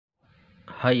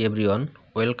Hi everyone,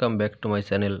 welcome back to my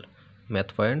channel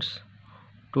Mathpoints.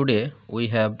 Today we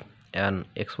have an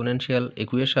exponential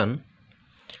equation.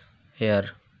 Here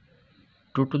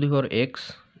 2 to the power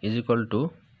x is equal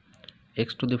to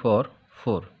x to the power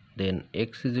 4. Then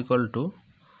x is equal to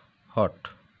what?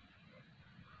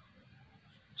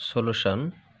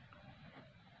 Solution.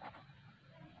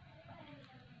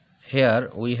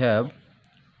 Here we have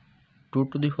 2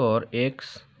 to the power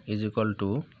x is equal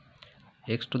to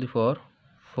x to the power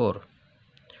 4.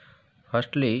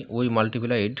 Firstly, we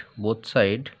multiplied both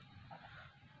sides.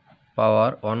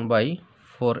 Power 1 by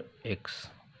 4x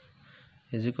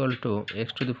is equal to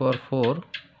x to the power 4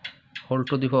 whole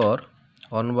to the power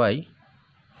 1 by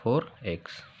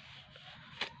 4x.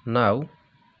 Now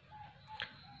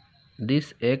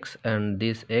this x and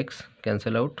this x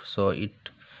cancel out, so it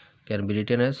can be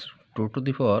written as 2 to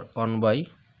the power 1 by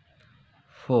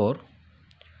 4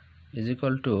 is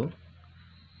equal to,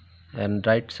 and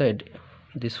right side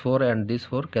this 4 and this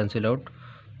 4 cancel out,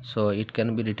 so it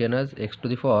can be written as x to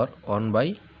the power 1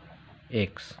 by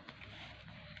x,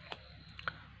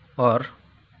 or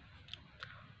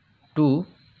 2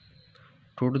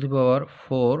 to the power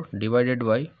 4 divided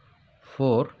by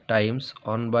 4 times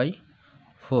 1 by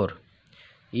 4.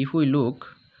 If we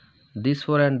look, this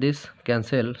 4 and this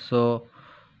cancel, so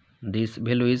this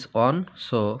value is 1,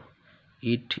 so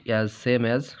it is same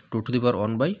as 2 to the power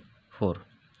 1 by 4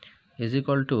 is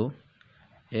equal to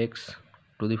x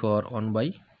to the power 1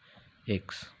 by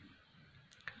x,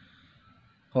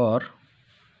 or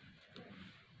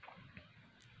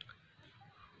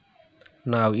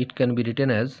now it can be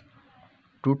written as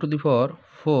 2 to the power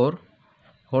 4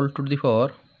 whole to the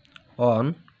power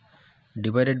 1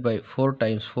 divided by 4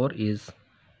 times 4 is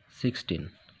 16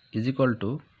 is equal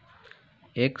to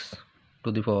x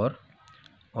to the power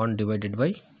 1 divided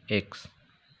by x.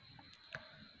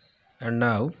 And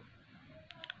now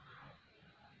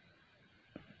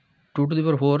 2 to the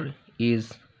power 4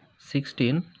 is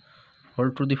 16 whole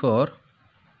to the power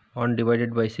 1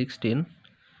 divided by 16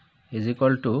 is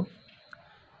equal to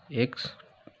x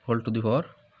whole to the power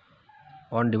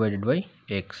 1 divided by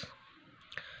x,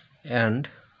 and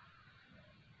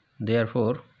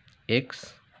therefore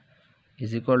x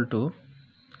is equal to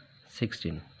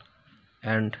 16,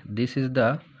 and this is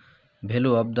the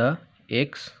value of the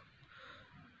x.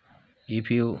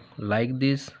 If you like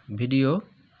this video,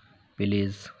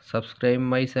 please subscribe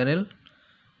my channel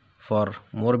for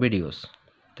more videos.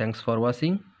 Thanks for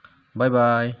watching. Bye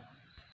bye.